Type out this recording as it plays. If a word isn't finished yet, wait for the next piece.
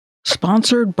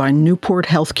Sponsored by Newport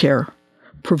Healthcare,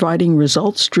 providing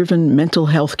results-driven mental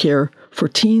health care for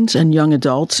teens and young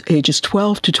adults ages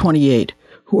 12 to 28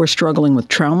 who are struggling with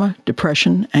trauma,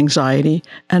 depression, anxiety,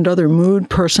 and other mood,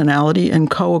 personality,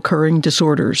 and co-occurring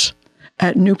disorders.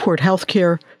 At Newport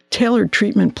Healthcare, tailored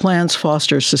treatment plans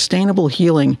foster sustainable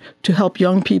healing to help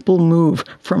young people move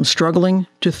from struggling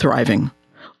to thriving.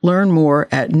 Learn more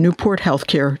at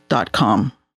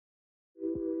newporthealthcare.com.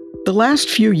 The last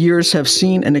few years have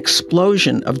seen an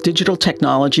explosion of digital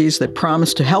technologies that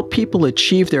promise to help people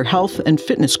achieve their health and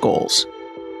fitness goals.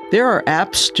 There are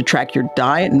apps to track your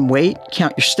diet and weight,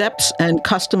 count your steps, and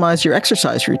customize your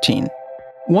exercise routine.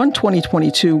 One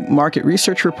 2022 market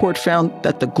research report found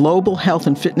that the global health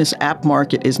and fitness app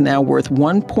market is now worth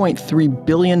 $1.3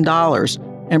 billion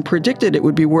and predicted it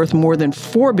would be worth more than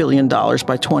 $4 billion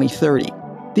by 2030.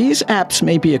 These apps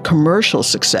may be a commercial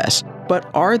success, but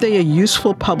are they a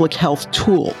useful public health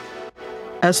tool?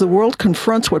 As the world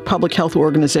confronts what public health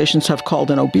organizations have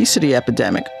called an obesity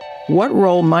epidemic, what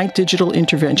role might digital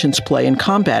interventions play in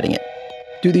combating it?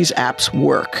 Do these apps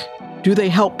work? Do they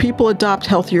help people adopt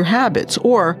healthier habits?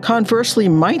 Or conversely,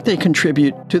 might they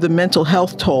contribute to the mental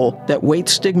health toll that weight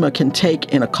stigma can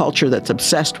take in a culture that's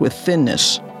obsessed with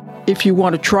thinness? If you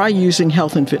want to try using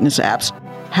health and fitness apps,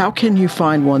 how can you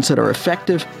find ones that are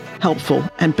effective, helpful,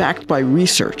 and backed by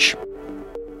research?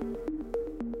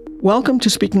 Welcome to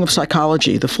Speaking of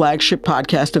Psychology, the flagship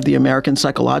podcast of the American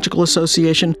Psychological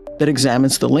Association that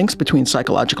examines the links between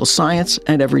psychological science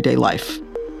and everyday life.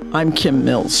 I'm Kim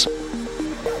Mills.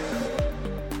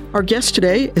 Our guest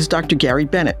today is Dr. Gary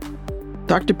Bennett.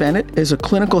 Dr. Bennett is a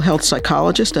clinical health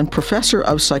psychologist and professor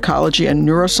of psychology and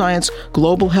neuroscience,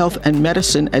 global health, and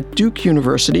medicine at Duke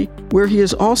University, where he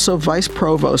is also vice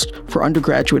provost for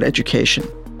undergraduate education.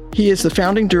 He is the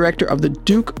founding director of the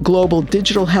Duke Global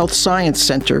Digital Health Science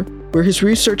Center, where his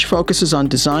research focuses on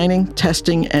designing,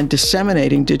 testing, and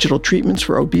disseminating digital treatments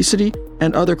for obesity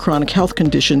and other chronic health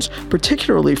conditions,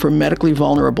 particularly for medically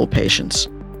vulnerable patients.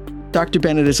 Dr.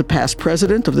 Bennett is a past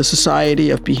president of the Society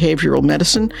of Behavioral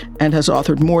Medicine and has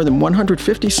authored more than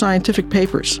 150 scientific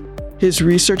papers. His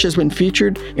research has been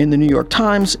featured in the New York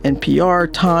Times,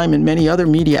 NPR, Time, and many other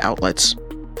media outlets.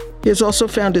 He has also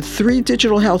founded 3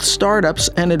 digital health startups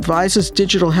and advises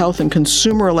digital health and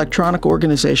consumer electronic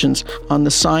organizations on the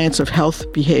science of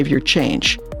health behavior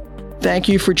change. Thank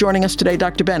you for joining us today,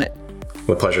 Dr. Bennett.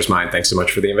 The pleasure's mine. Thanks so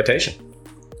much for the invitation.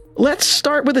 Let's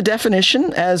start with a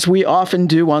definition, as we often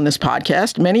do on this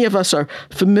podcast. Many of us are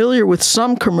familiar with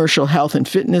some commercial health and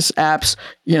fitness apps.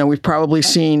 We've probably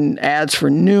seen ads for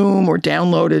Noom or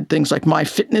downloaded things like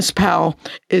MyFitnessPal.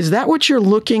 Is that what you're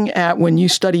looking at when you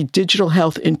study digital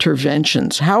health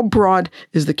interventions? How broad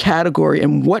is the category,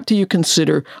 and what do you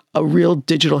consider a real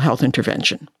digital health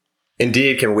intervention?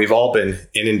 Indeed, Kim, we've all been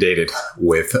inundated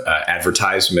with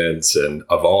advertisements and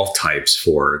of all types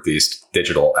for these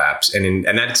digital apps. And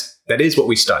that is what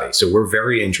we study. So we're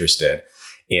very interested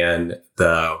in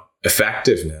the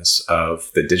effectiveness of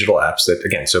the digital apps that,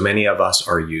 again, so many of us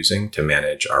are using to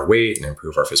manage our weight and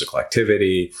improve our physical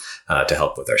activity, to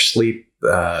help with our sleep.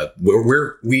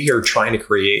 We are trying to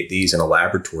create these in a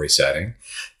laboratory setting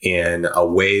in a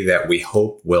way that we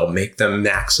hope will make them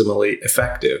maximally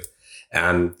effective.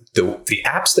 And the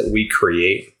apps that we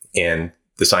create in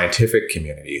the scientific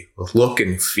community look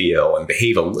and feel and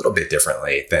behave a little bit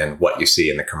differently than what you see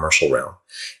in the commercial realm.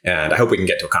 And I hope we can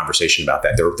get to a conversation about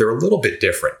that. They're a little bit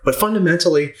different, but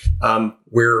fundamentally,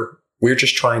 we're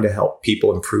just trying to help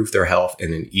people improve their health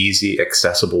in an easy,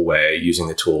 accessible way using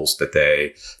the tools that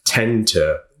they tend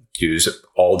to use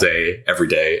all day, every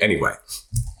day anyway.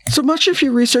 So much of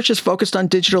your research is focused on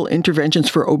digital interventions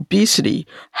for obesity.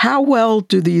 How well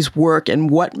do these work, and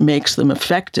what makes them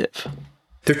effective?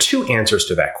 There are 2 answers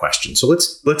to that question. So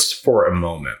let's for a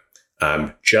moment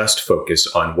just focus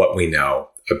on what we know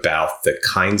about the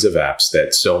kinds of apps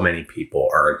that so many people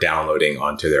are downloading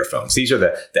onto their phones. These are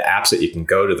the apps that you can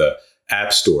go to the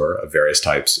app store of various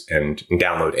types and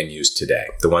download and use today,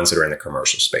 the ones that are in the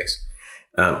commercial space.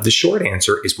 The short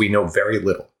answer is we know very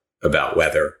little about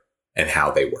whether and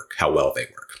how they work, how well they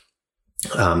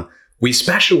work. We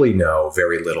especially know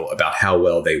very little about how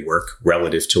well they work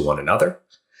relative to one another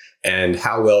and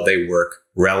how well they work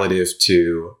relative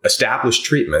to established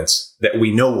treatments that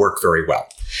we know work very well.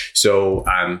 So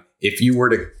if you were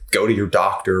to go to your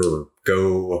doctor or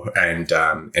go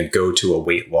to a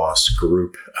weight loss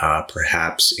group,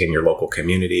 perhaps in your local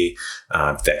community,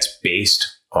 that's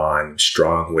based on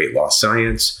strong weight loss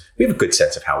science, we have a good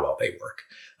sense of how well they work.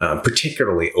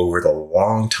 Particularly over the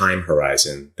long time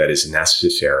horizon that is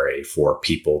necessary for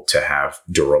people to have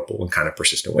durable and kind of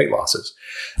persistent weight losses.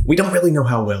 We don't really know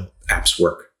how well apps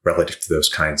work relative to those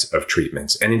kinds of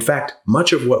treatments. And in fact,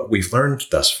 much of what we've learned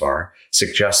thus far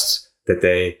suggests that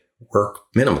they work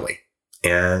minimally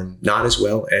and not as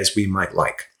well as we might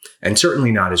like, and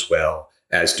certainly not as well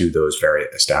as do those very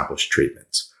established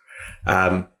treatments.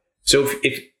 So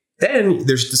if then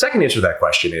there's the second answer to that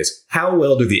question is, how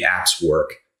well do the apps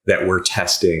work that we're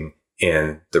testing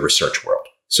in the research world?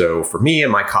 So for me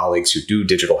and my colleagues who do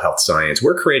digital health science,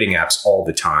 we're creating apps all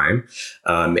the time,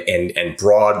 and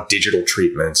broad digital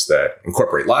treatments that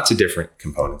incorporate lots of different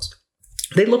components.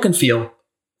 They look and feel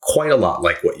quite a lot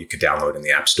like what you could download in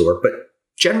the App Store, but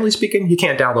generally speaking, you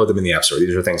can't download them in the App Store.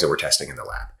 These are things that we're testing in the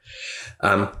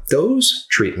lab. Those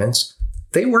treatments,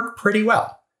 they work pretty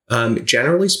well.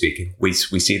 Generally speaking, we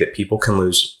see that people can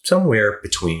lose somewhere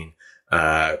between,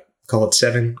 call it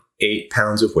 7-8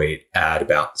 pounds of weight at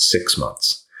about 6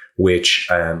 months, which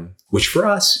for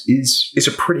us is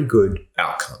a pretty good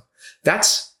outcome.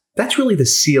 That's really the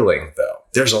ceiling, though.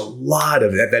 There's a lot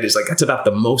of that. That's about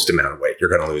the most amount of weight you're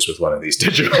going to lose with one of these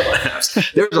digital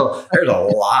apps. There's a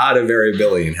lot of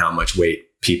variability in how much weight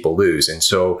people lose. And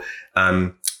so,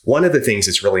 one of the things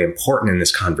that's really important in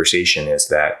this conversation is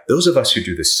that those of us who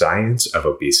do the science of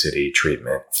obesity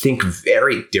treatment think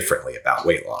very differently about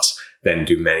weight loss than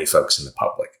do many folks in the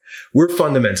public. We're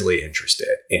fundamentally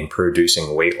interested in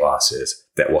producing weight losses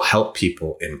that will help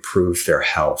people improve their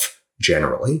health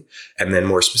generally, and then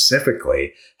more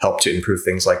specifically, help to improve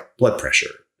things like blood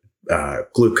pressure,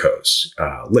 glucose,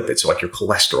 lipids, so like your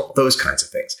cholesterol, those kinds of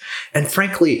things. And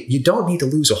frankly, you don't need to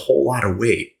lose a whole lot of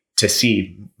weight to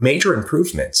see major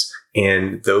improvements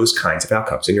in those kinds of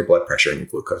outcomes, in your blood pressure and your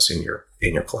glucose, in your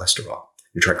cholesterol,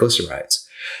 your triglycerides.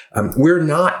 We're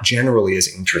not generally as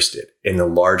interested in the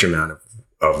large amount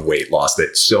of weight loss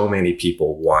that so many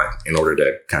people want in order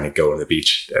to kind of go on the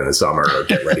beach in the summer or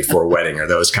get ready for a wedding or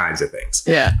those kinds of things.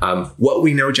 Yeah. What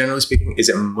we know, generally speaking, is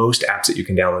that most apps that you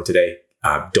can download today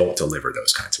don't deliver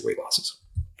those kinds of weight losses.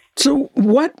 So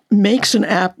what makes an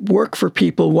app work for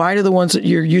people? Why do the ones that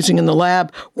you're using in the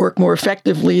lab work more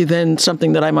effectively than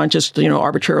something that I might just,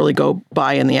 arbitrarily go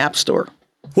buy in the App Store?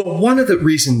 Well, one of the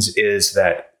reasons is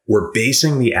that we're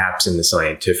basing the apps in the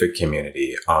scientific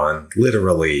community on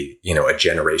literally, a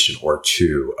generation or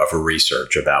two of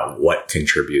research about what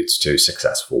contributes to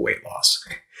successful weight loss.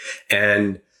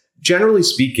 And generally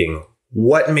speaking,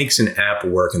 what makes an app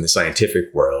work in the scientific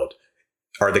world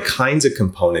are the kinds of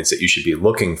components that you should be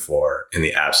looking for in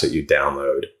the apps that you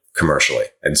download commercially.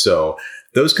 And so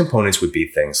those components would be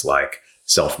things like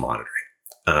self-monitoring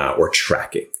or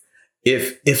tracking.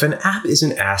 If an app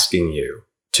isn't asking you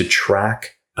to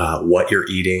track what you're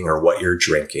eating or what you're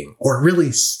drinking, or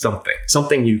really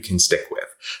something you can stick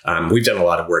with, we've done a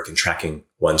lot of work in tracking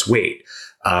one's weight,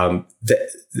 then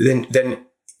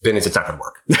it's not going to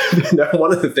work.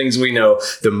 One of the things we know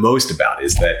the most about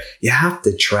is that you have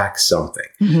to track something.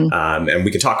 Mm-hmm. And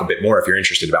we can talk a bit more if you're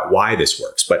interested about why this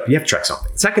works, but you have to track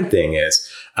something. The second thing is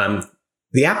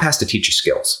the app has to teach you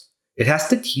skills. It has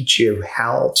to teach you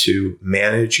how to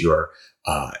manage your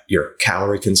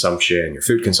calorie consumption, your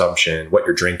food consumption, what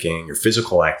you're drinking, your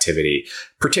physical activity,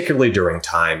 particularly during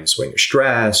times when you're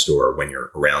stressed or when you're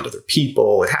around other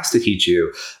people. It has to teach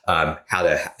you how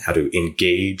to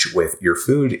engage with your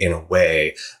food in a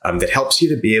way that helps you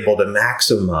to be able to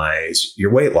maximize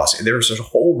your weight loss. There's a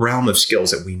whole realm of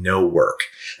skills that we know work,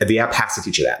 and the app has to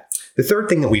teach you that. The third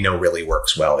thing that we know really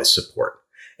works well is support.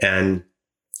 And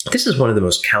this is one of the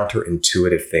most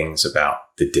counterintuitive things about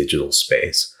the digital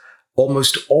space.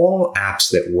 Almost all apps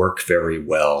that work very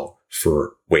well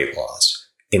for weight loss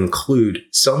include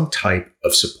some type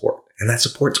of support, and that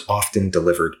support's often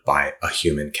delivered by a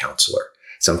human counselor.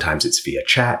 Sometimes it's via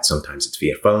chat, sometimes it's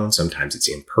via phone, sometimes it's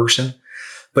in person.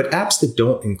 But apps that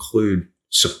don't include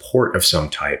support of some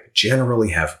type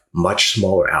generally have much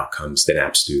smaller outcomes than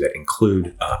apps do that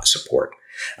include support.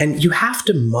 And you have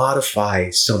to modify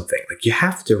something. Like, you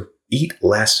have to eat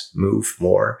less, move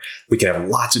more. We can have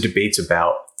lots of debates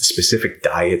about the specific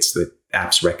diets that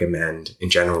apps recommend.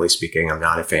 And generally speaking, I'm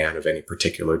not a fan of any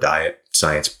particular diet.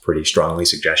 Science pretty strongly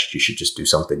suggests you should just do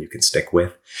something you can stick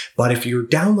with. But if you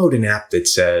download an app that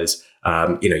says,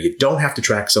 you don't have to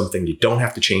track something, you don't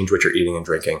have to change what you're eating and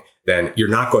drinking, then you're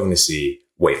not going to see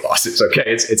weight losses. Okay.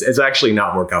 It's actually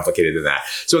not more complicated than that.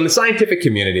 So in the scientific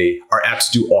community, our apps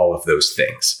do all of those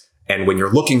things. And when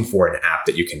you're looking for an app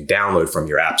that you can download from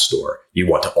your app store, you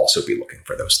want to also be looking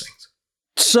for those things.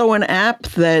 So an app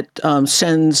that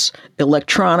sends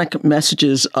electronic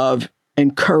messages of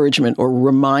encouragement or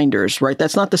reminders, right?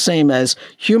 That's not the same as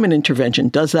human intervention.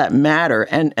 Does that matter?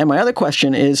 And my other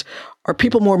question is, are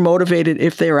people more motivated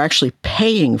if they are actually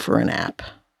paying for an app?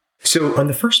 So on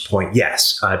the first point,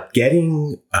 yes,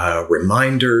 getting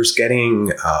reminders,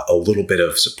 getting a little bit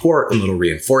of support, a little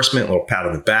reinforcement, a little pat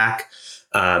on the back,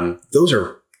 those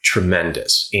are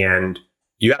tremendous. And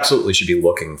you absolutely should be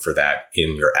looking for that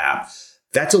in your app.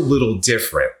 That's a little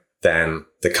different than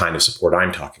the kind of support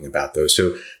I'm talking about, though.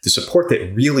 So the support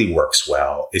that really works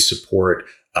well is support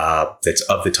that's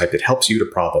of the type that helps you to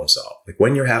problem solve. Like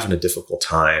when you're having a difficult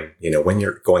time, when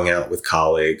you're going out with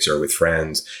colleagues or with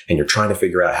friends and you're trying to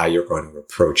figure out how you're going to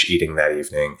approach eating that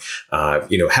evening,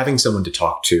 having someone to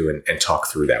talk to and talk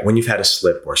through that. When you've had a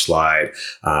slip or slide,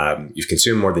 you've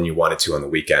consumed more than you wanted to on the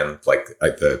weekend, like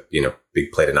the, big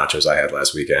plate of nachos I had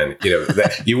last weekend,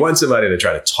 that you want somebody to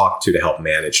try to talk to help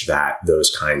manage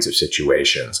those kinds of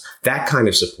situations. That kind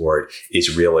of support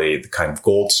is really the kind of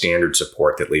gold standard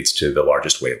support that leads to the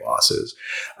largest weight losses.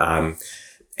 And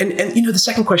the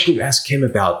second question you asked Kim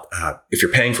about if you're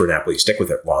paying for an app, will you stick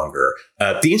with it longer?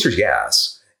 The answer is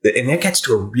yes. And that gets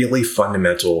to a really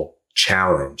fundamental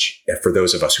challenge for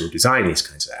those of us who are designing these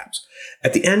kinds of apps.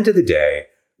 At the end of the day,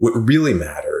 what really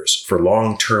matters for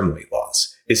long-term weight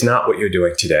loss is not what you're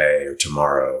doing today or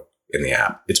tomorrow in the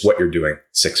app. It's what you're doing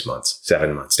 6 months,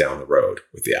 7 months down the road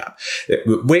with the app.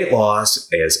 Weight loss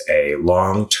is a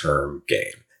long-term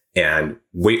game. And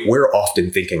we're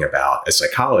often thinking about, as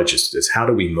psychologists, is how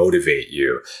do we motivate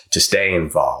you to stay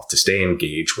involved, to stay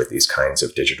engaged with these kinds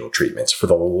of digital treatments for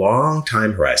the long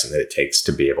time horizon that it takes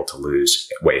to be able to lose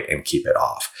weight and keep it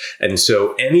off. And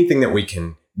so anything that we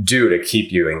can do to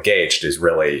keep you engaged is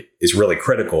really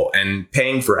critical, and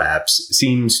paying for apps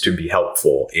seems to be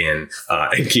helpful in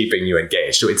keeping you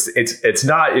engaged. So it's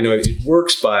not, it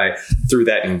works through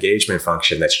that engagement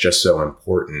function that's just so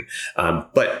important.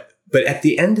 But at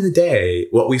the end of the day,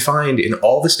 what we find in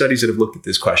all the studies that have looked at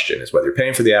this question is whether you're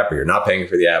paying for the app or you're not paying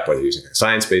for the app, whether you're using a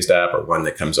science-based app or one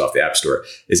that comes off the App Store,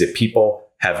 is that people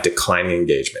have declining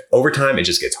engagement. Over time, it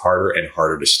just gets harder and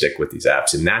harder to stick with these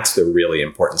apps. And that's the really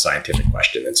important scientific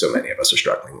question that so many of us are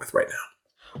struggling with right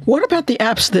now. What about the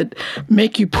apps that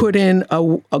make you put in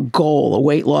a goal, a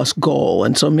weight loss goal?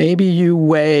 And so maybe you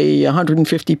weigh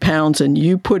 150 pounds and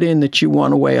you put in that you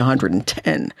want to weigh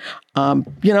 110.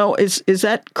 Is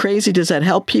that crazy? Does that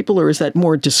help people, or is that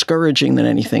more discouraging than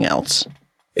anything else?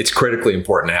 It's critically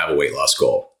important to have a weight loss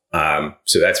goal.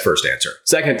 So that's first answer.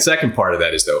 Second part of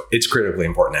that is, though, it's critically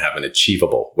important to have an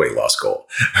achievable weight loss goal.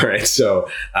 All right. So,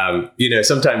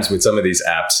 sometimes with some of these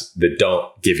apps that don't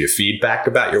give you feedback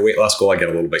about your weight loss goal, I get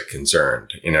a little bit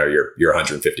concerned. You're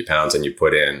 150 pounds and you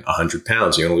put in 100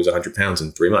 pounds, you're going to lose 100 pounds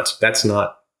in 3 months. That's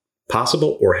not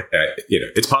possible, or,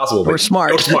 it's possible. Or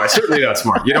smart. Or smart. Certainly not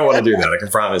smart. You don't want to do that. I can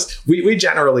promise. We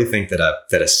generally think that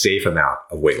a safe amount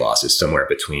of weight loss is somewhere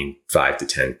between 5 to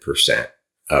 10%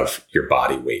 of your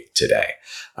body weight today.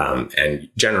 And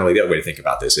generally, the other way to think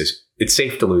about this is it's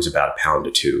safe to lose about 1 pound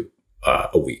to 2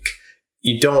 a week.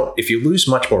 If you lose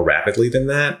much more rapidly than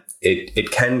that,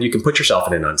 you can put yourself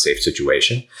in an unsafe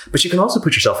situation, but you can also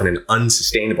put yourself in an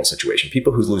unsustainable situation.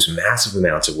 People who lose massive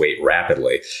amounts of weight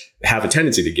rapidly have a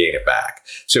tendency to gain it back.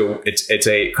 So it's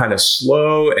a kind of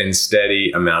slow and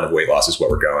steady amount of weight loss is what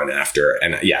we're going after.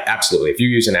 And yeah, absolutely. If you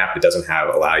use an app that doesn't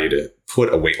allow you to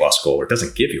put a weight loss goal, or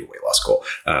doesn't give you a weight loss goal,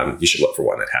 you should look for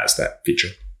one that has that feature.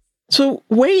 So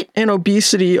weight and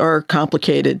obesity are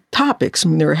complicated topics. I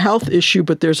mean, they're a health issue,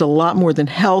 but there's a lot more than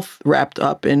health wrapped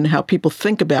up in how people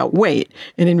think about weight.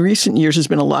 And in recent years, there's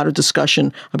been a lot of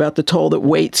discussion about the toll that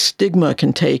weight stigma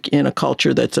can take in a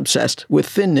culture that's obsessed with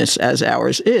thinness, as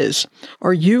ours is.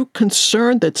 Are you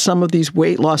concerned that some of these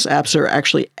weight loss apps are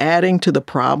actually adding to the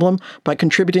problem by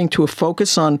contributing to a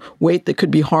focus on weight that could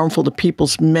be harmful to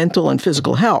people's mental and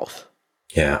physical health?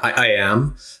 Yeah, I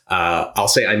am. I'll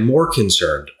say I'm more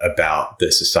concerned about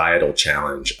the societal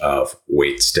challenge of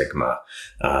weight stigma.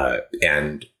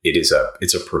 And it's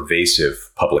a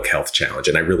pervasive public health challenge.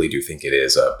 And I really do think it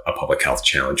is a public health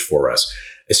challenge for us,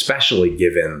 especially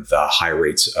given the high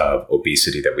rates of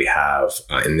obesity that we have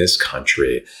in this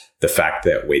country. The fact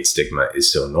that weight stigma is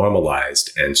so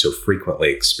normalized and so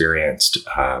frequently experienced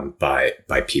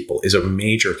by people is a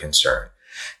major concern.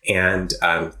 And,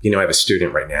 I have a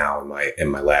student right now in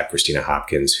my lab, Christina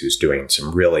Hopkins, who's doing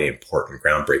some really important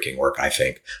groundbreaking work, I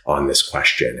think, on this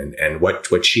question. And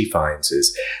what she finds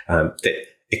is that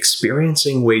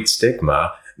experiencing weight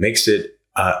stigma makes it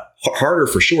harder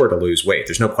for sure to lose weight.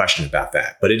 There's no question about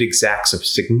that. But it exacts a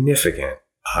significant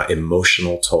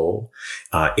emotional toll.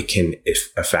 It can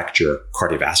affect your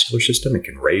cardiovascular system. It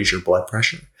can raise your blood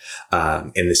pressure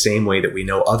in the same way that we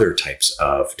know other types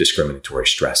of discriminatory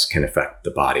stress can affect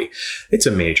the body. It's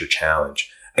a major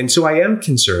challenge. And so I am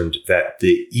concerned that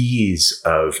the ease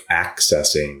of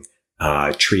accessing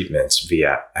treatments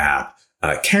via app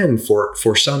can,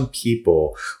 for some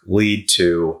people, lead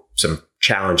to some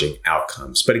challenging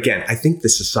outcomes. But again, I think the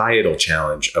societal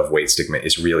challenge of weight stigma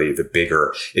is really the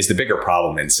bigger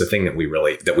problem. And it's the thing that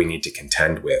we need to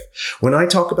contend with. When I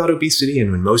talk about obesity,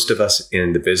 and when most of us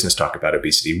in the business talk about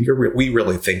obesity, we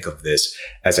really think of this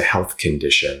as a health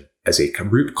condition, as a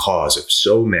root cause of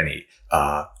so many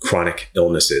chronic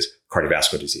illnesses,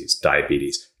 cardiovascular disease,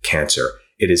 diabetes, cancer.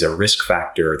 It is a risk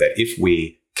factor that if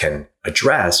we can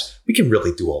address, we can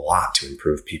really do a lot to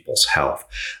improve people's health.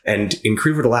 And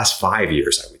over the last 5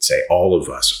 years, I would say all of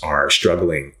us are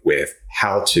struggling with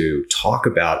how to talk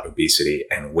about obesity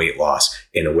and weight loss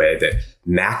in a way that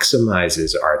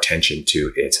maximizes our attention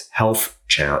to its health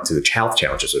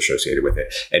challenges associated with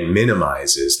it, and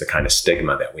minimizes the kind of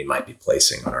stigma that we might be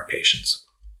placing on our patients.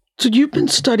 So you've been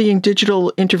studying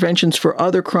digital interventions for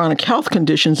other chronic health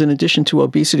conditions in addition to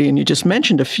obesity, and you just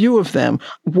mentioned a few of them.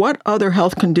 What other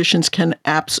health conditions can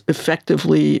apps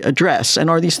effectively address? And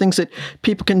are these things that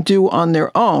people can do on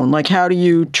their own? Like, how do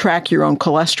you track your own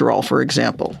cholesterol, for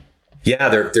example? Yeah,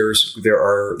 there's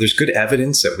good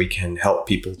evidence that we can help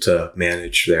people to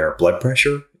manage their blood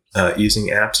pressure using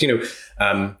apps.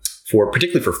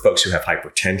 Particularly for folks who have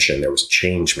hypertension, there was a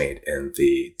change made in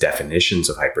the definitions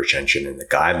of hypertension and the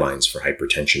guidelines for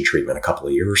hypertension treatment a couple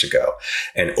of years ago.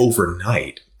 And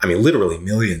overnight, literally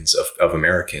millions of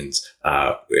Americans,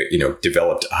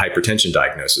 developed a hypertension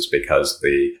diagnosis because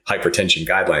the hypertension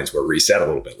guidelines were reset a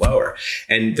little bit lower.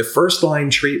 And the first line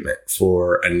treatment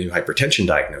for a new hypertension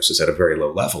diagnosis at a very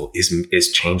low level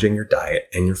is changing your diet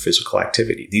and your physical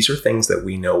activity. These are things that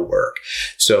we know work.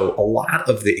 So a lot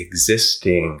of the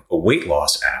existing weight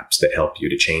loss apps that help you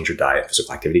to change your diet and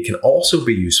physical activity can also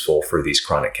be useful for these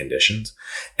chronic conditions,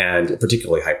 and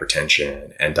particularly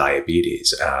hypertension and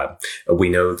diabetes. We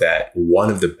know that one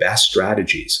of the best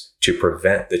strategies to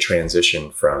prevent the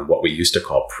transition from what we used to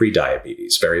call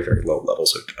pre-diabetes, very, very low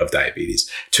levels of diabetes,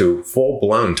 to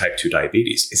full-blown type 2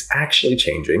 diabetes is actually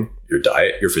changing your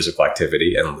diet, your physical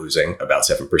activity, and losing about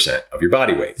 7% of your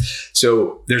body weight.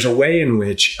 So there's a way in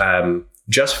which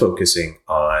just focusing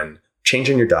on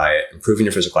changing your diet, improving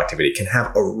your physical activity can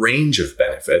have a range of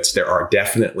benefits. There are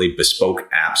definitely bespoke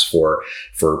apps for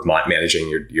managing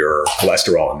your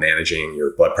cholesterol and managing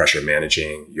your blood pressure,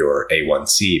 managing your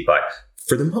A1C. But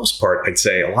for the most part, I'd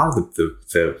say a lot of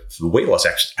the weight loss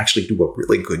actually do a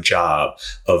really good job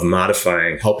of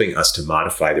helping us to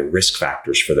modify the risk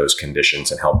factors for those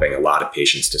conditions and helping a lot of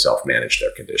patients to self-manage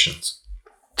their conditions.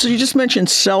 So you just mentioned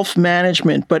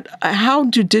self-management, but how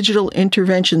do digital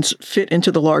interventions fit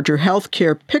into the larger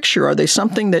healthcare picture? Are they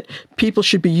something that people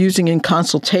should be using in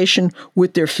consultation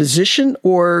with their physician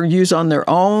or use on their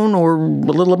own, or a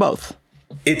little of both?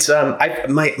 It's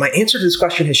my answer to this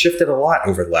question has shifted a lot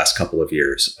over the last couple of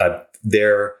years.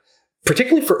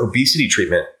 Particularly for obesity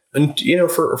treatment, and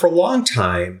for a long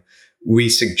time, we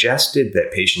suggested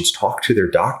that patients talk to their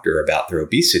doctor about their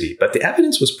obesity, but the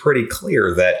evidence was pretty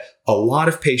clear that a lot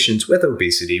of patients with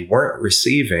obesity weren't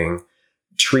receiving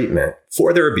treatment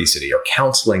for their obesity or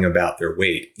counseling about their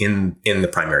weight in the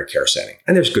primary care setting.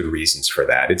 And there's good reasons for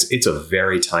that. It's a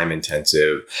very time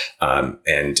intensive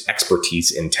and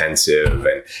expertise intensive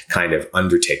and kind of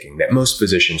undertaking that most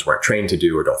physicians weren't trained to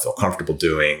do or don't feel comfortable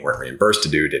doing, weren't reimbursed to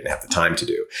do, didn't have the time to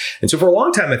do. And so for a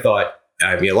long time, I thought,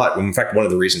 in fact, one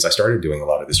of the reasons I started doing a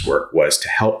lot of this work was to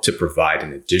help to provide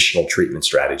an additional treatment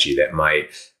strategy that might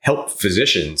help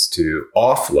physicians to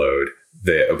offload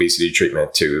the obesity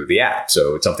treatment to the app.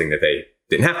 So it's something that they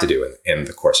didn't have to do in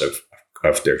the course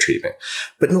of their treatment.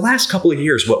 But in the last couple of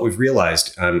years, what we've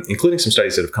realized, including some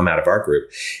studies that have come out of our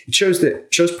group, it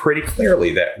shows pretty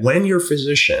clearly that when your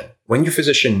physician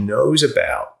knows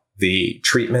about the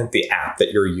treatment, the app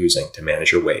that you're using to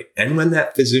manage your weight, and when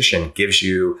that physician gives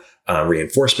you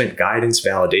reinforcement, guidance,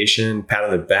 validation, pat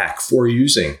on the back for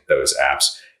using those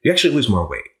apps, you actually lose more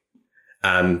weight.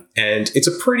 And it's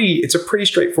a pretty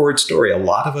straightforward story. A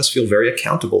lot of us feel very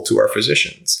accountable to our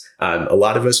physicians. A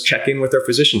lot of us check in with our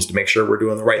physicians to make sure we're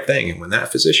doing the right thing. And when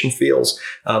that physician feels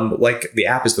like the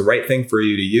app is the right thing for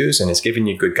you to use and is giving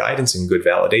you good guidance and good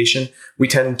validation, we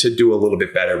tend to do a little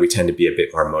bit better. We tend to be a bit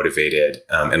more motivated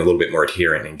and a little bit more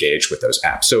adherent and engaged with those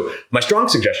apps. So my strong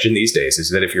suggestion these days is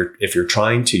that if you're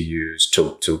trying to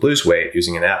lose weight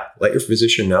using an app, let your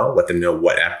physician know. Let them know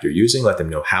what app you're using. Let them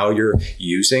know how you're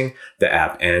using the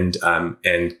app, and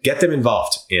get them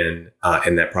involved in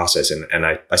that process. And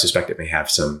I suspect it may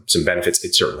have some benefits.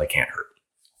 It certainly can't hurt.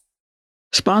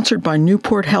 Sponsored by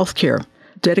Newport Healthcare.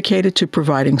 dedicated to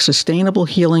providing sustainable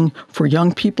healing for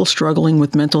young people struggling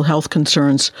with mental health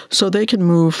concerns so they can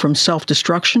move from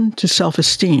self-destruction to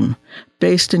self-esteem.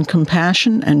 Based in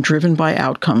compassion and driven by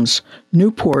outcomes,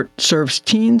 Newport serves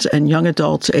teens and young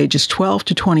adults ages 12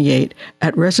 to 28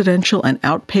 at residential and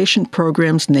outpatient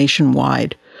programs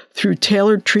nationwide. Through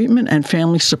tailored treatment and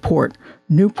family support,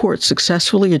 Newport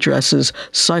successfully addresses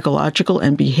psychological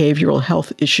and behavioral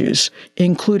health issues,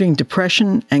 including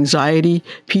depression, anxiety,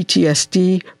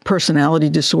 PTSD, personality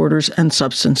disorders, and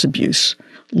substance abuse.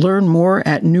 Learn more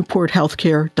at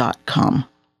newporthealthcare.com.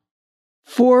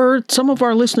 For some of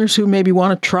our listeners who maybe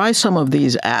want to try some of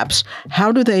these apps,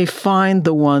 how do they find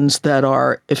the ones that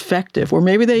are effective? Or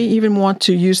maybe they even want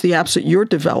to use the apps that you're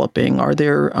developing. Are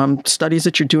there studies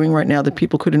that you're doing right now that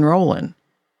people could enroll in?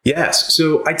 Yes.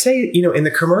 So I'd say, in the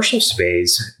commercial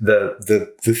space,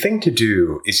 the thing to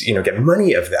do is, get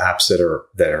many of the apps that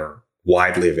are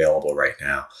widely available right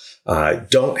now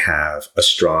don't have a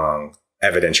strong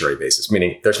evidentiary basis,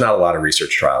 meaning there's not a lot of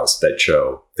research trials that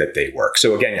show that they work.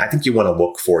 So again, I think you want to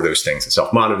look for those things, the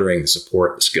self-monitoring, the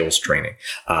support, the skills training,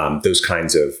 those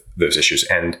kinds of those issues,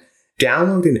 and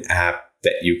download an app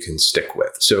that you can stick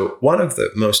with. So one of the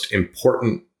most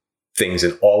important things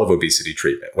in all of obesity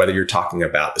treatment, whether you're talking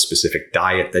about the specific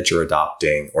diet that you're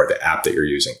adopting or the app that you're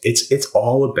using, it's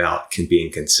all about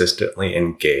being consistently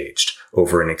engaged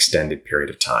over an extended period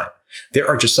of time. There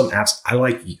are just some apps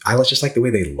I just like the way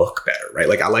they look better, right?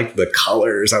 Like I like the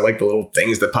colors, I like the little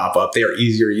things that pop up. They are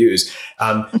easier to use.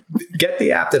 Get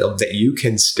the app that you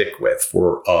can stick with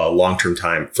for a long-term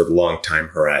time, for the long time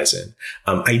horizon.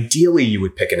 Ideally, you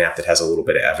would pick an app that has a little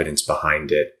bit of evidence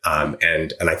behind it.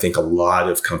 And I think a lot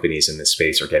of companies in this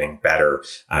space are getting better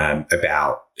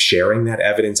about sharing that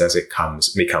evidence as it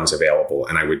becomes available.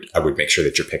 And I would make sure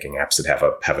that you're picking apps that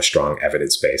have a strong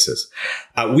evidence basis.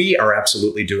 We are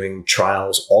absolutely doing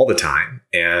trials all the time,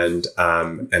 and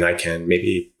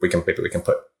maybe we can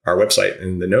put our website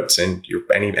in the notes, and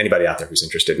anybody out there who's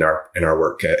interested in our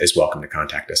work is welcome to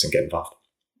contact us and get involved.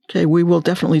 Okay, we will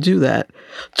definitely do that.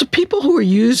 So people who are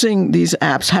using these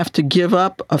apps have to give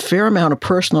up a fair amount of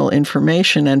personal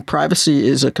information, and privacy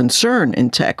is a concern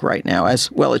in tech right now,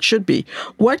 as well it should be.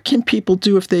 What can people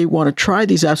do if they want to try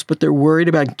these apps, but they're worried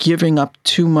about giving up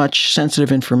too much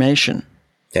sensitive information?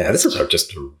 Yeah, this is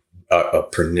just a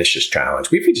pernicious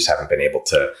challenge. We just haven't been able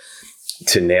to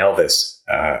nail this,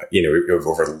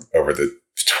 over the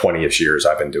 20-ish years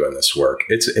I've been doing this work.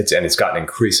 It's gotten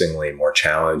increasingly more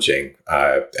challenging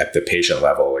at the patient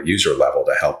level or user level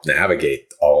to help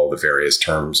navigate all the various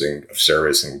terms of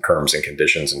service and terms and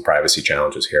conditions and privacy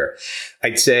challenges here.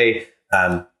 I'd say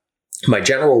my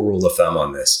general rule of thumb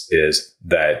on this is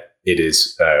that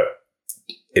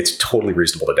it's totally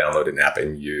reasonable to download an app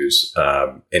and use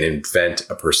and invent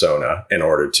a persona in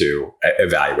order to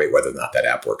evaluate whether or not that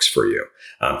app works for you.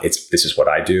 This is what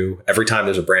I do. Every time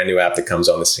there's a brand new app that comes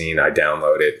on the scene, I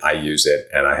download it, I use it,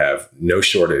 and I have no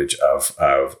shortage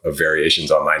of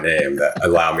variations on my name that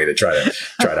allow me to try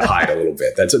to hide a little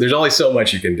bit. There's only so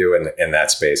much you can do in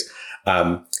that space.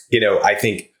 I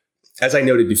think, as I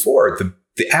noted before,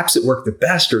 the apps that work the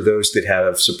best are those that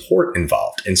have support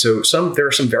involved. And so there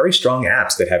are some very strong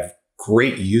apps that have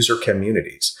great user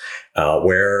communities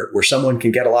where someone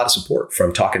can get a lot of support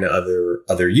from talking to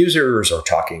other users or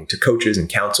talking to coaches and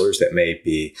counselors that may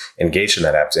be engaged in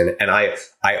that apps. And I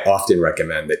often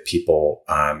recommend that people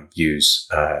use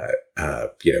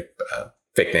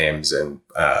fake names and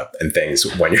things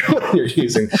when you're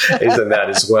using that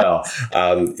as well.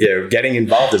 Getting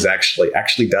involved is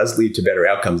actually does lead to better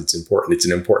outcomes. It's important. It's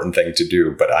an important thing to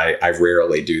do, but I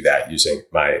rarely do that using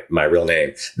my real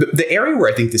name. The area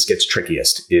where I think this gets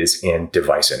trickiest is in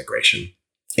device integration.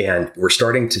 And we're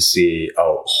starting to see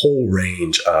a whole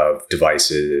range of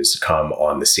devices come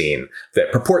on the scene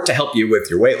that purport to help you with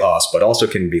your weight loss, but also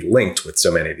can be linked with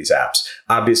so many of these apps.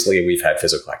 Obviously, we've had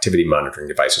physical activity monitoring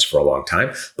devices for a long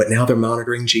time, but now they're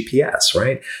monitoring GPS,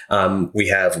 right? We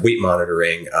have weight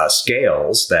monitoring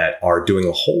scales that are doing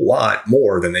a whole lot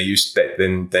more than they used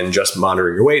than just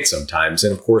monitoring your weight sometimes.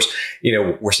 And of course,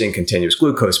 we're seeing continuous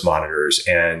glucose monitors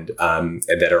and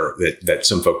that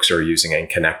some folks are using and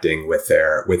connecting with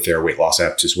their weight loss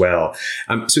apps as well.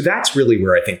 So that's really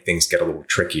where I think things get a little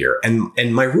trickier.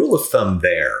 And my rule of thumb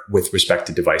there with respect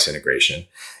to device integration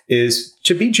is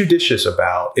to be judicious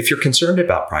about, if you're concerned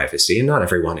about privacy, and not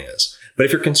everyone is, But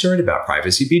if you're concerned about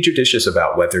privacy, be judicious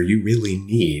about whether you really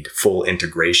need full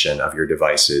integration of your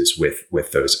devices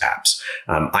with those apps.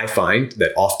 I find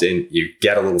that often you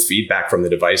get a little feedback from the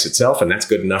device itself, and that's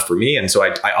good enough for me. And so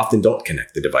I often don't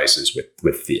connect the devices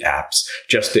with the apps,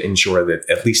 just to ensure that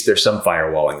at least there's some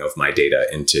firewalling of my data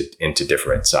into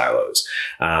different silos.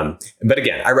 But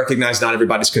again, I recognize not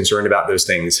everybody's concerned about those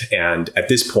things. And at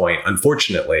this point,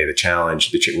 unfortunately, the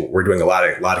challenge that we're doing a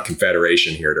lot of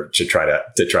confederation here to try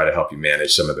to help you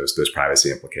manage some of those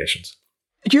privacy implications.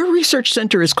 Your research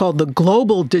center is called the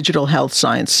Global Digital Health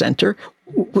Science Center.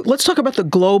 Let's talk about the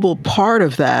global part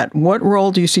of that. What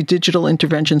role do you see digital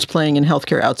interventions playing in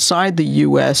healthcare outside the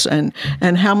U.S., and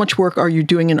how much work are you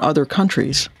doing in other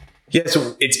countries? Yeah,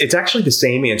 so it's actually the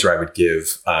same answer I would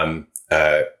give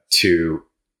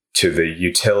to the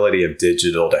utility of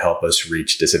digital to help us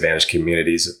reach disadvantaged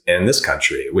communities in this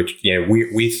country, which,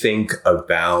 we think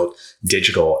about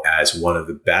digital as one of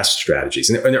the best strategies.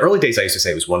 And in the early days, I used to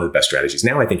say it was one of the best strategies.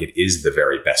 Now I think it is the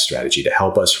very best strategy to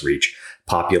help us reach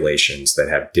populations that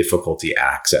have difficulty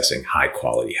accessing high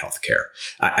quality healthcare.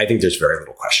 I think there's very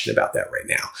little question about that right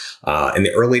now. In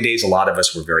the early days, a lot of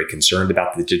us were very concerned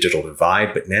about the digital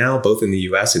divide, but now both in the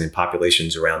US and in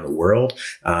populations around the world,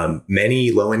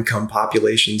 many low income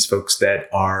populations, folks that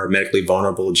are medically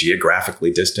vulnerable,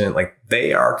 geographically distant,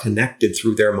 they are connected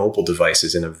through their mobile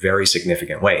devices in a very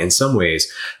significant way. In some ways,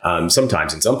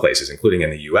 sometimes in some places, including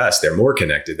in the US, they're more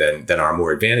connected than our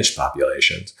more advantaged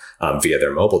populations via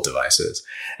their mobile devices.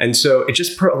 And so it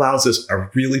just allows us a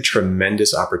really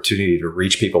tremendous opportunity to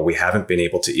reach people we haven't been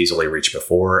able to easily reach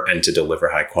before, and to deliver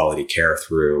high quality care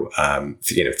through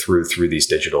these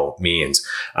digital means.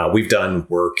 We've done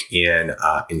work in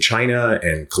China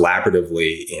and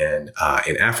collaboratively in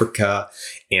Africa,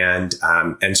 and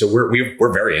so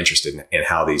we're very interested in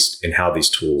how these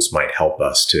tools might help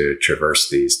us to traverse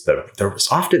these. There's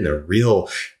often the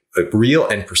real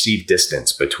and perceived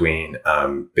distance between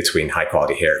high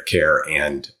quality care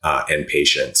and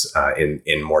patients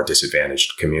in more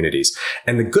disadvantaged communities.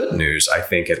 And the good news, I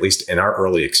think, at least in our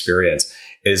early experience,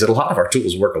 is that a lot of our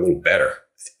tools work a little better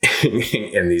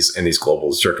in these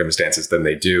global circumstances than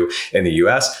they do in the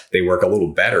US. They work a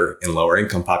little better in lower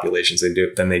income populations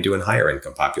than they do in higher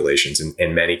income populations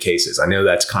in many cases. I know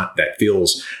that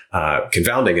feels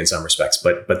confounding in some respects,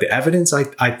 but the evidence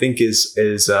I think is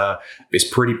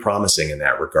pretty promising in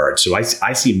that regard. So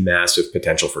I see massive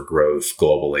potential for growth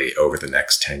globally over the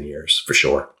next 10 years for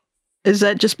sure. Is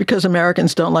that just because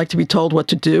Americans don't like to be told what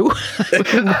to do?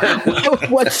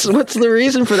 What's the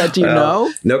reason for that? Do you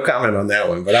know? No comment on that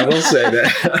one, but I will say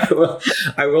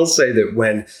that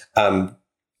when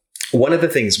one of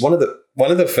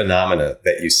the phenomena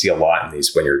that you see a lot in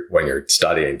these when you're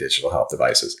studying digital health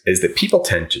devices is that people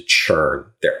tend to churn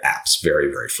their apps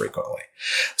very, very frequently.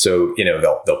 So,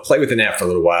 they'll play with an app for a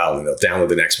little while, and they'll download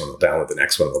the next one, they'll download the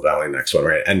next one, they'll download the next one,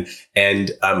 right? And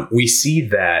we see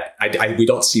that we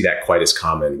don't see that quite as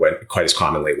commonly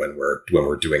when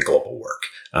we're doing global work.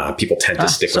 People tend to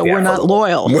stick with the app. So we're not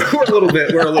loyal. We're a little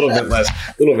bit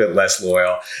less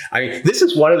loyal. I mean, this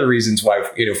is one of the reasons why,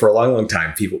 for a long, long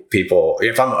time, people,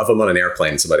 if I'm on an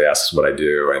airplane, somebody asks what I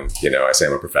do, and, I say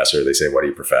I'm a professor, they say, what do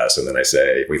you profess? And then I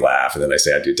say, we laugh. And then I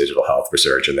say, I do digital health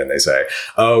research. And then they say,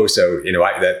 oh, so,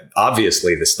 that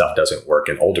obviously this stuff doesn't work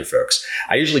in older folks.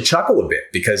 I usually chuckle a bit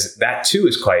because that too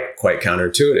is quite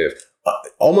counterintuitive.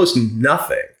 Almost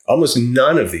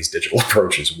none of these digital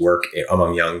approaches work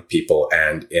among young people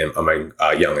and among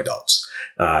young adults.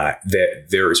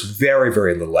 There is very,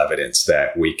 very little evidence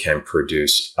that we can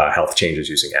produce health changes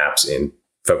using apps in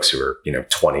folks who are,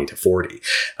 20 to 40.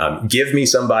 Give me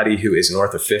somebody who is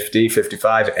north of 50,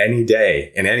 55 any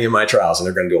day in any of my trials, and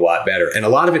they're going to do a lot better. And a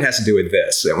lot of it has to do with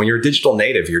this. When you're a digital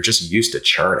native, you're just used to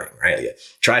churning, right? You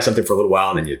try something for a little while,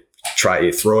 and then you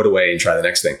throw it away and try the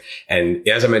next thing. And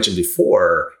as I mentioned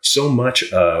before, so much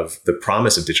of the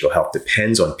promise of digital health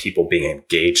depends on people being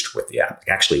engaged with the app,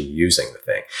 actually using the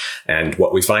thing. And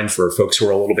what we find for folks who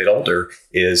are a little bit older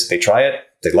is they try it,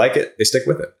 they like it, they stick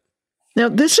with it. Now,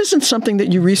 this isn't something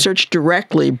that you researched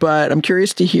directly, but I'm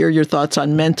curious to hear your thoughts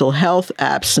on mental health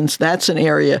apps, since that's an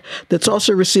area that's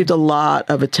also received a lot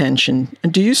of attention.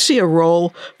 And do you see a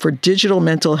role for digital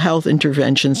mental health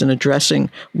interventions in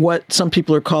addressing what some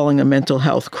people are calling a mental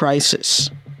health crisis?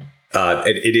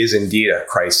 It is indeed a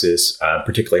crisis,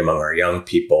 particularly among our young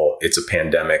people. It's a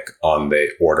pandemic on the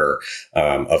order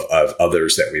of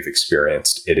others that we've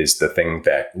experienced. It is the thing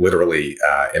that literally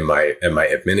in my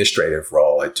administrative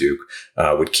role all at Duke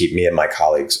would keep me and my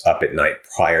colleagues up at night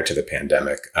prior to the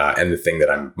pandemic, and the thing that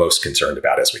I'm most concerned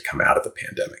about as we come out of the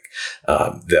pandemic.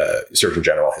 The Surgeon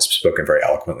General has spoken very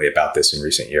eloquently about this in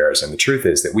recent years, and the truth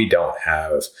is that we don't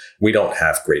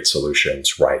have great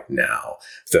solutions right now.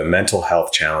 The mental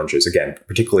health challenges, again,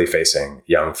 particularly facing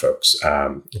young folks,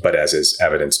 but as is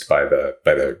evidenced by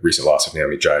the recent loss of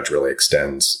Naomi Judge, really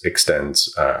extends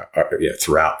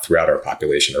throughout our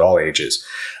population at all ages.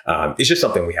 It's just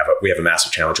something we have a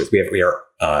massive challenge with.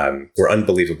 We're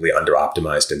unbelievably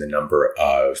under-optimized in the number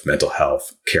of mental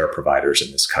health care providers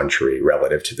in this country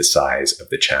relative to the size of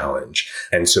the challenge.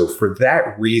 And so for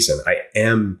that reason, I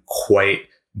am quite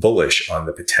bullish on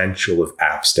the potential of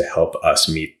apps to help us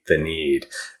meet the need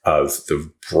of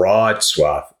the broad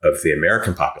swath of the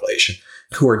American population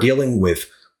who are dealing with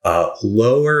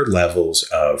lower levels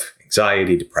of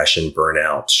anxiety, depression,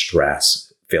 burnout, stress,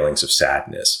 feelings of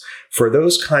sadness. For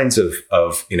those kinds of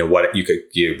what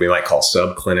we might call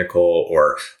subclinical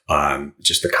or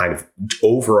just the kind of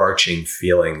overarching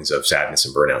feelings of sadness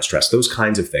and burnout, stress, those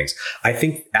kinds of things, I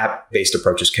think app-based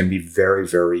approaches can be very,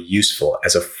 very useful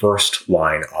as a first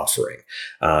line offering.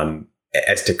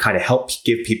 As to kind of help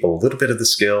give people a little bit of the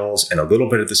skills and a little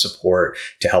bit of the support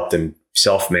to help them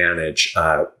self-manage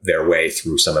their way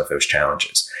through some of those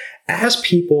challenges. As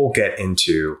people get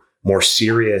into more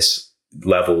serious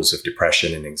levels of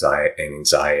depression and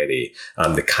anxiety,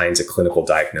 the kinds of clinical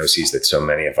diagnoses that so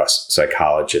many of us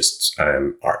psychologists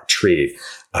treat,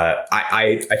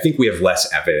 I think we have less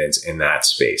evidence in that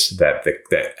space that the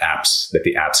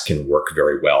apps can work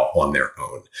very well on their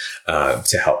own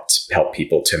to help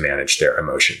people to manage their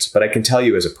emotions. But I can tell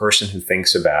you, as a person who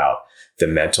thinks about the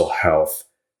mental health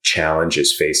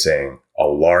challenges facing a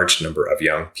large number of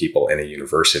young people in a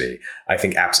university, I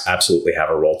think apps absolutely have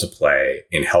a role to play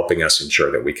in helping us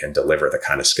ensure that we can deliver the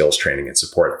kind of skills training and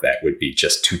support that would be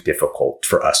just too difficult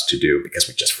for us to do, because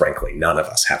we just, frankly, none of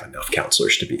us have enough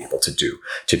counselors to be able to do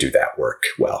that work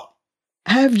well.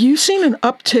 Have you seen an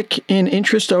uptick in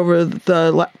interest over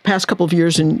the past couple of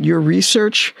years in your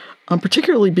research,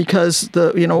 particularly because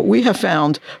what we have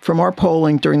found from our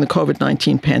polling during the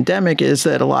COVID-19 pandemic is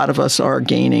that a lot of us are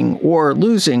gaining or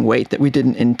losing weight that we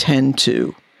didn't intend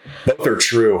to? Both are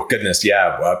true. Goodness,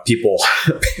 yeah. People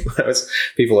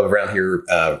around here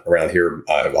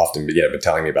have often been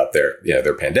telling me about their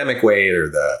pandemic weight or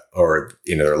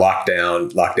their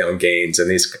lockdown gains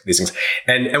and these things.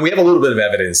 And we have a little bit of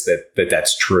evidence that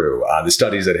that's true. The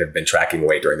studies that have been tracking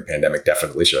weight during the pandemic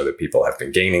definitely show that people have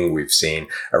been gaining. We've seen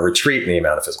a retreat in the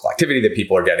amount of physical activity that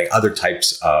people are getting, other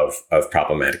types of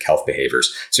problematic health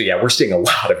behaviors. So yeah, we're seeing a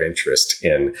lot of interest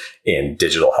in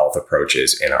digital health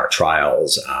approaches in our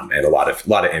trials. And a lot of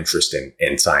interest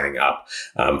in signing up.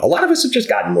 A lot of us have just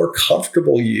gotten more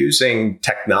comfortable using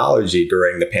technology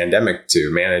during the pandemic to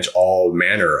manage all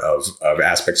manner of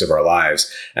aspects of our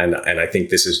lives, and I think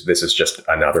this is just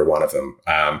another one of them.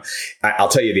 I'll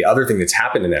tell you, the other thing that's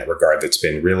happened in that regard that's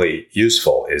been really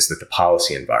useful is that the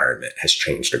policy environment has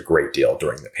changed a great deal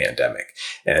during the pandemic,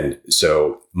 and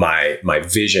so my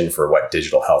vision for what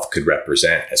digital health could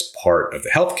represent as part of the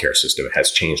healthcare system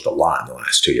has changed a lot in the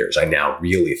last 2 years. I now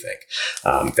really think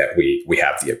that we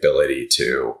have the ability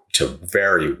to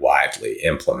very widely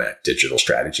implement digital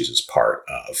strategies as part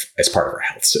of our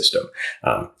health system.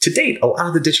 To date, a lot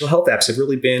of the digital health apps have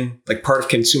really been like part of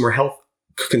consumer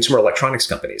electronics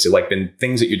companies. They've been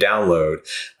things that you download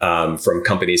from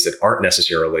companies that aren't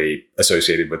necessarily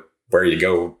associated with where you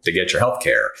go to get your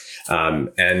healthcare,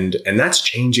 and that's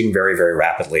changing very, very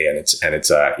rapidly. And it's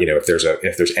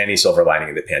if there's any silver lining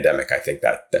in the pandemic, I think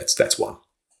that's one.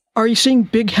 Are you seeing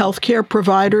big healthcare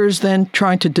providers then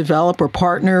trying to develop or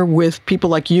partner with people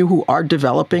like you who are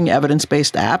developing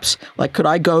evidence-based apps? Like, could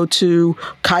I go to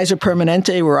Kaiser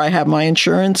Permanente, where I have my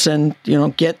insurance, and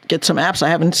get some apps? I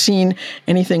haven't seen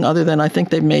anything other than I think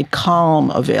they've made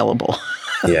Calm available.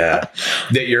 Yeah,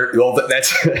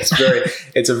 it's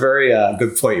a very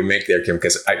good point you make there, Kim,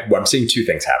 because I'm seeing two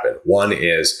things happen. One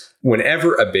is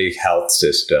whenever a big health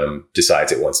system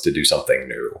decides it wants to do something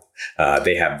new,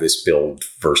 they have this build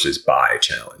versus buy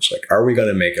challenge. Like, are we going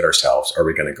to make it ourselves? Are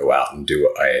we going to go out and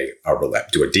do a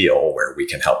deal where we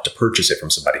can help to purchase it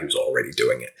from somebody who's already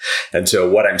doing it? And so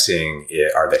what I'm seeing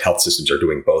are that health systems are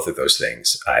doing both of those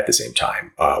things at the same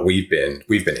time. We've been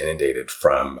inundated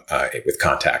with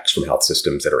contacts from health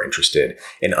systems that are interested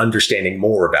in understanding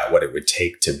more about what it would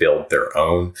take to build their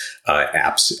own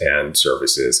apps and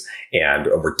services. And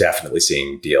we're definitely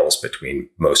seeing deals between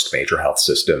most major health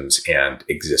systems and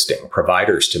existing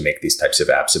providers to make these types of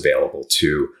apps available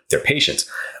to their patients.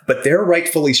 But they're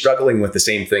rightfully struggling with the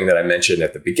same thing that I mentioned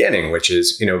at the beginning, which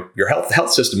is, your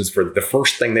health systems, for the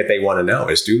first thing that they want to know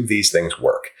is, do these things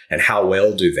work, and how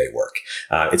well do they work?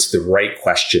 It's the right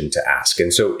question to ask.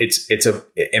 And so it's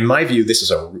in my view,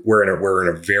 we're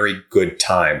in a very good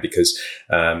time, because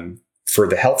for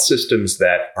the health systems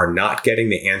that are not getting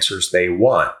the answers they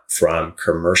want from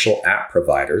commercial app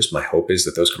providers, my hope is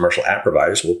that those commercial app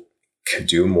providers will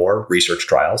do more research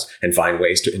trials and find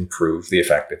ways to improve the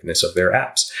effectiveness of their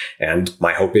apps. And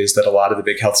my hope is that a lot of the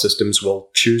big health systems will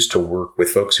choose to work with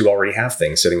folks who already have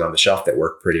things sitting on the shelf that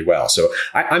work pretty well. So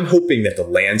I'm hoping that the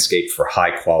landscape for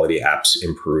high quality apps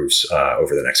improves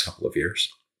over the next couple of years.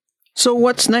 So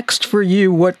what's next for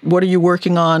you? What are you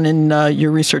working on in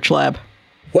your research lab?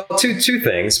 Well, two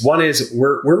things. One is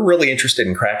we're really interested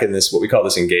in cracking this, what we call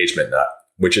this engagement nut,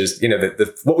 which is,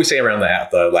 what we say around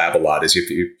the lab a lot is,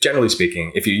 generally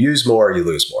speaking, if you use more, you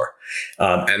lose more.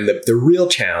 And the real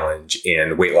challenge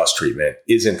in weight loss treatment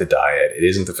isn't the diet. It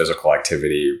isn't the physical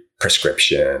activity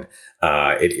prescription.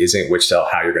 It isn't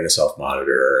how you're going to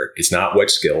self-monitor. It's not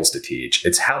which skills to teach.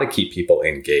 It's how to keep people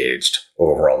engaged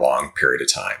over a long period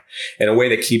of time in a way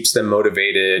that keeps them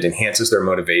motivated, enhances their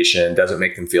motivation, doesn't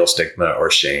make them feel stigma or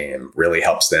shame, really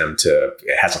helps them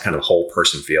it has a kind of whole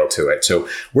person feel to it. So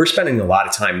we're spending a lot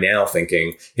of time now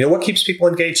thinking, what keeps people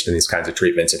engaged in these kinds of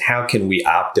treatments, and how can we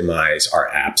optimize our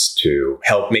apps to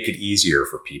help make it easier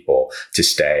for people to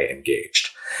stay engaged?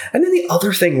 And then the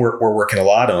other thing we're working a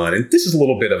lot on, and this is a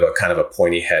little bit of a kind of a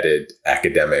pointy-headed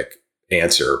academic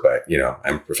answer, but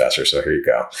I'm a professor, so here you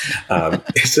go.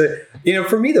 Is that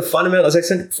for me, the fundamental, as I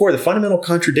said before, the fundamental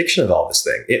contradiction of all this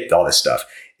stuff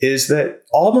is that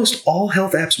almost all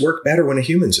health apps work better when a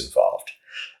human's involved.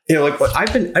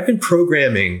 I've been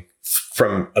programming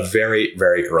from a very,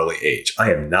 very early age.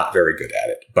 I am not very good at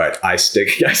it, but I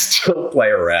still play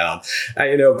around.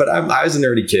 But I was a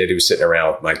nerdy kid who was sitting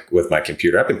around with my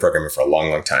computer. I've been programming for a long,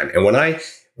 long time. And when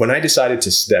I decided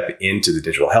to step into the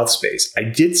digital health space, I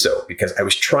did so because I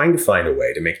was trying to find a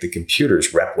way to make the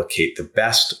computers replicate the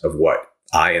best of what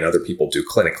I and other people do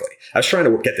clinically. I was trying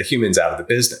to get the humans out of the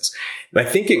business. My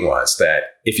thinking was that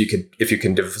if you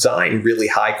can design really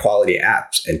high quality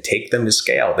apps and take them to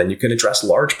scale, then you can address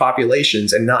large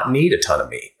populations and not need a ton of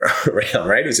me,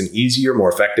 right? It was an easier,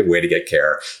 more effective way to get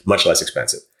care, much less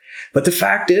expensive. But the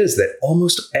fact is that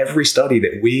almost every study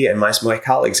that we and my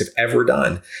colleagues have ever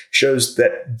done shows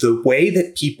that the way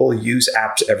that people use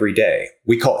apps every day,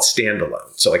 we call it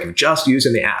standalone. So if just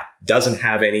using the app doesn't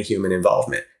have any human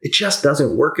involvement, it just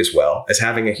doesn't work as well as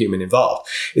having a human involved.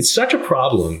 It's such a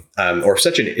problem or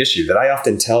such an issue that I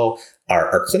often tell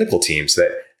our clinical teams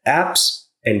that apps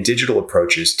and digital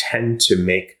approaches tend to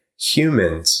make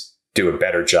humans do a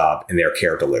better job in their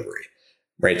care delivery,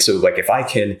 right? So if I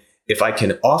can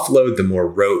offload the more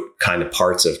rote kind of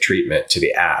parts of treatment to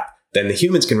the app, then the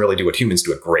humans can really do what humans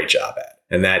do a great job at.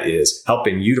 And that is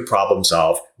helping you to problem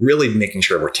solve, really making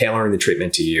sure we're tailoring the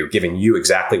treatment to you, giving you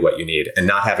exactly what you need, and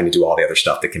not having to do all the other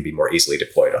stuff that can be more easily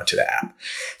deployed onto the app.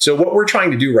 So what we're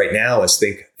trying to do right now is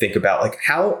think about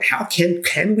how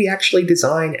can we actually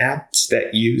design apps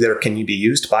that can be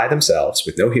used by themselves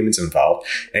with no humans involved,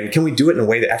 and can we do it in a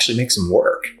way that actually makes them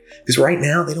work? Because right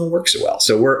now they don't work so well.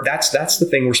 So that's the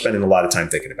thing we're spending a lot of time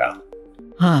thinking about.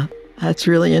 That's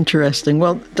really interesting.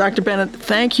 Well, Dr. Bennett,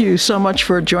 thank you so much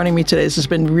for joining me today. This has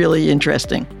been really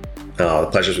interesting. Oh,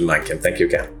 the pleasure's been mine, Kim. Thank you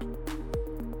again.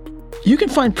 You can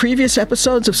find previous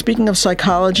episodes of Speaking of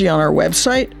Psychology on our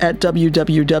website at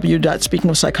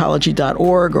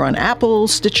www.speakingofpsychology.org or on Apple,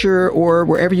 Stitcher, or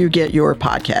wherever you get your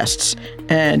podcasts.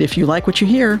 And if you like what you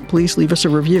hear, please leave us a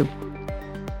review.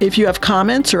 If you have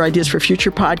comments or ideas for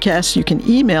future podcasts, you can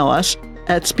email us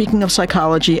at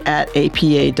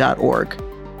speakingofpsychology@apa.org.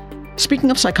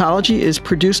 Speaking of Psychology is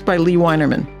produced by Lee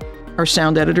Weinerman. Our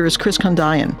sound editor is Chris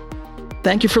Kondayan.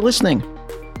 Thank you for listening.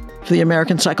 For the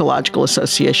American Psychological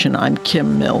Association, I'm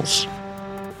Kim Mills.